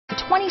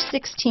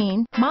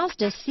2016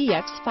 Mazda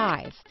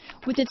CX-5.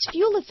 With its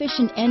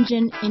fuel-efficient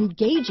engine,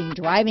 engaging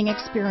driving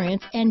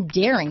experience, and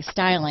daring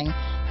styling,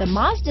 the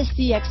Mazda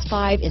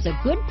CX-5 is a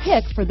good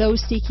pick for those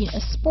seeking a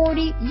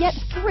sporty yet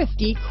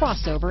thrifty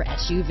crossover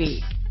SUV.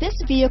 This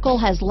vehicle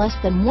has less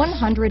than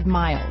 100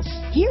 miles.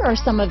 Here are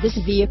some of this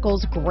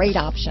vehicle's great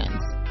options: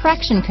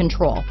 traction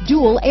control,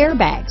 dual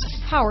airbags,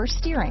 power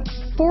steering,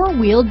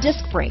 four-wheel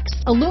disc brakes,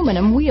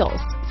 aluminum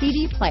wheels,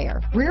 CD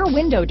player, rear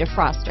window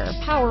defroster,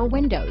 power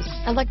windows,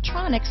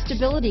 electronic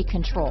stability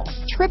control,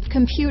 trip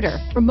computer,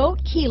 remote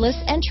keyless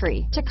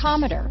entry,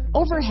 tachometer,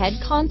 overhead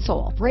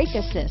console, brake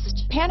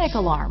assist, panic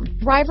alarm,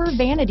 driver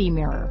vanity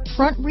mirror,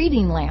 front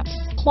reading lamps,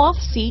 cloth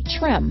seat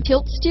trim,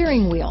 tilt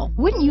steering wheel.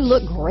 Wouldn't you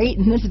look great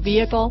in this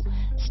vehicle?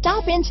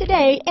 Stop in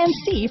today and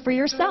see for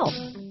yourself.